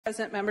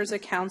President, members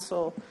of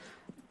council,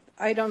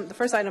 the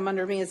first item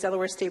under me is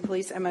Delaware State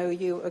Police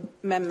MOU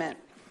amendment.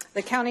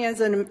 The county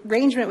has an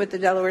arrangement with the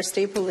Delaware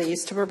State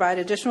Police to provide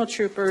additional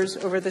troopers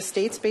over the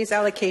state's base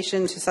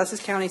allocation to Sussex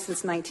County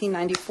since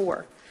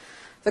 1994.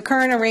 The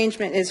current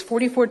arrangement is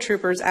 44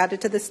 troopers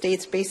added to the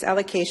state's base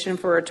allocation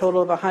for a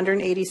total of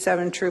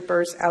 187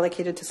 troopers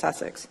allocated to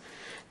Sussex.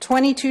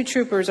 22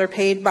 troopers are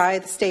paid by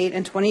the state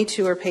and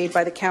 22 are paid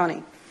by the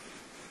county.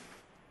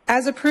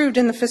 As approved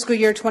in the fiscal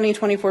year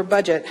 2024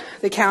 budget,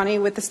 the county,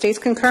 with the state's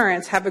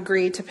concurrence, have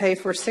agreed to pay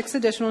for 6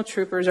 additional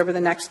troopers over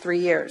the next 3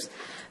 years.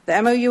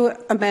 The MOU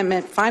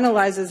amendment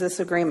finalizes this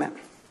agreement.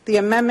 The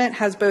amendment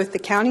has both the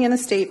county and the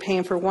state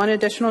paying for 1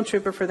 additional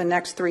trooper for the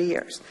next 3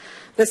 years.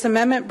 This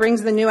amendment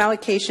brings the new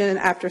allocation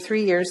after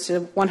 3 years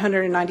to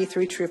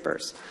 193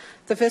 troopers.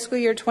 The fiscal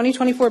year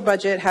 2024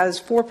 budget has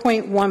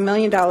 $4.1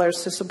 million to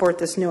support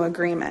this new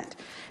agreement.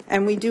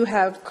 And we do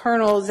have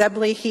Colonel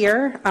Zebley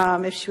here,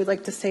 if she would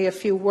like to say a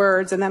few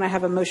words, and then I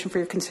have a motion for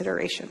your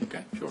consideration.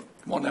 Okay, sure.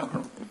 Come on now,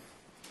 Colonel.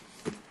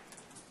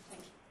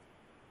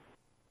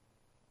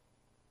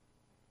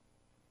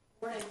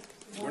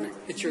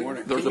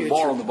 Morning. There's a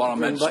bar on the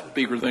bottom of that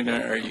speaker thing there.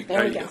 There you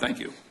go. Thank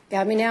you.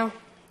 Got me now?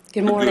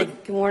 Good morning.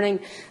 Good morning.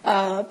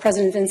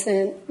 President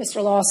Vincent,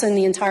 Mr. Lawson,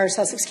 the entire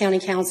Sussex County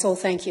Council,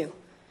 thank you.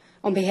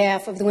 On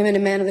behalf of the women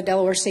and men of the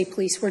Delaware State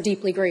Police, we're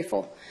deeply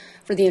grateful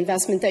for the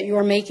investment that you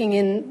are making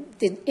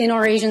in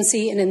our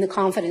agency and in the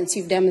confidence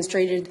you've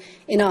demonstrated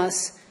in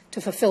us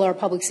to fulfill our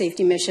public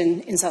safety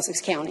mission in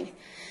Sussex County.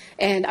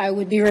 And I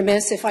would be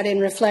remiss if I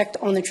didn't reflect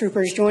on the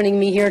troopers joining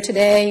me here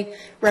today,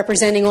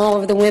 representing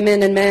all of the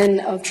women and men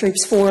of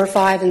Troops 4,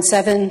 5, and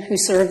 7 who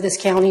serve this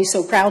county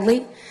so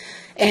proudly.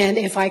 And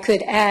if I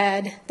could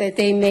add that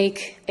they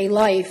make a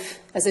life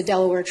as a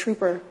Delaware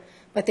trooper,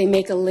 but they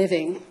make a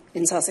living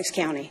in Sussex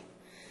County.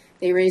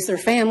 They raise their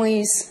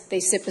families,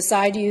 they sit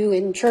beside you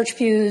in church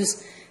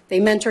pews, they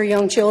mentor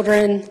young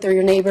children, they're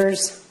your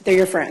neighbors, they're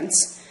your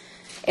friends.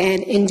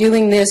 And in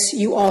doing this,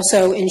 you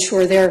also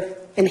ensure their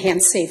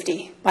enhanced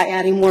safety by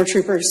adding more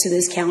troopers to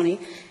this county.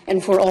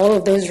 And for all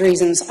of those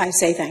reasons, I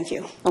say thank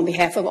you on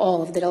behalf of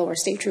all of the Delaware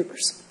State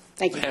troopers.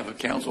 Thank you. On behalf of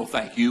council,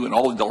 thank you and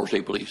all the Delaware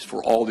State Police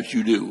for all that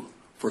you do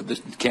for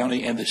this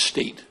county and this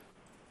state.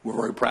 We're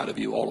very proud of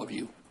you, all of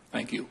you.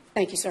 Thank you.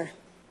 Thank you, sir.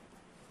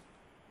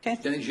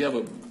 Okay. Dennis, you have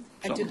a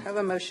I do have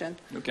a motion.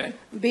 Okay.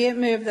 Be it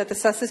moved that the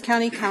Sussex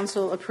County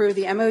Council approve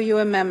the MOU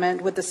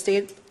amendment with the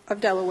State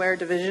of Delaware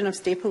Division of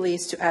State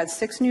Police to add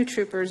 6 new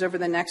troopers over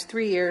the next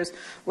 3 years,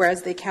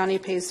 whereas the county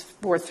pays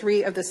for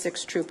 3 of the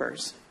 6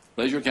 troopers.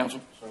 Pleasure,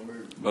 council. So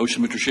moved.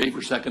 Motion, Mr.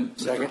 Schaefer, second.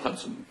 Mr.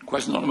 Hudson.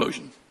 Question on the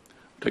motion.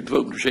 Take the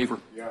vote, Mr. Schaefer.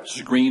 Yes.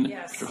 Mrs. Green.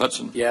 Yes. Mr.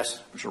 Hudson.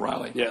 Yes. Mr.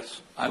 Riley.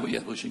 Yes. I will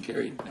yes. Motion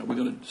carried. Now we're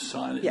going to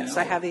sign it. Yes,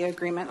 now. I have the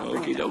agreement.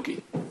 Okie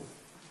dokie.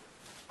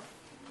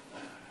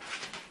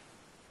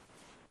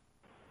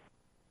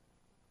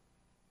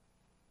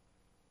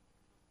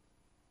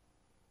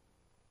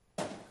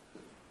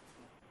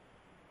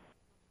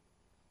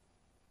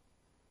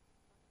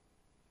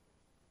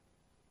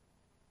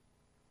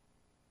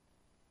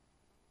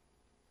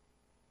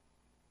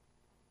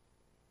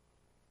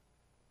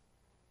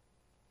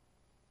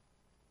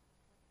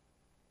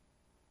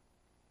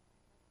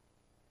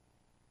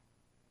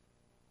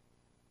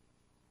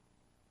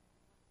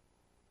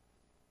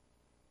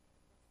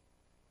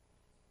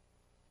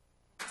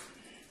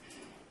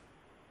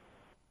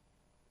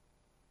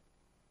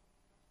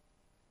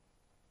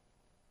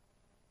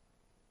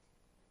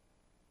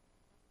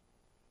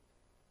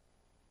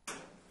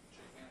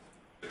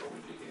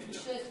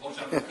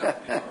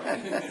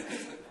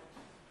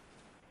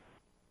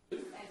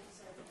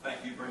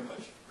 Thank you very much.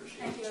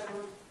 Appreciate it. Thank you,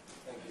 everyone.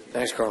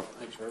 Thanks, Carl.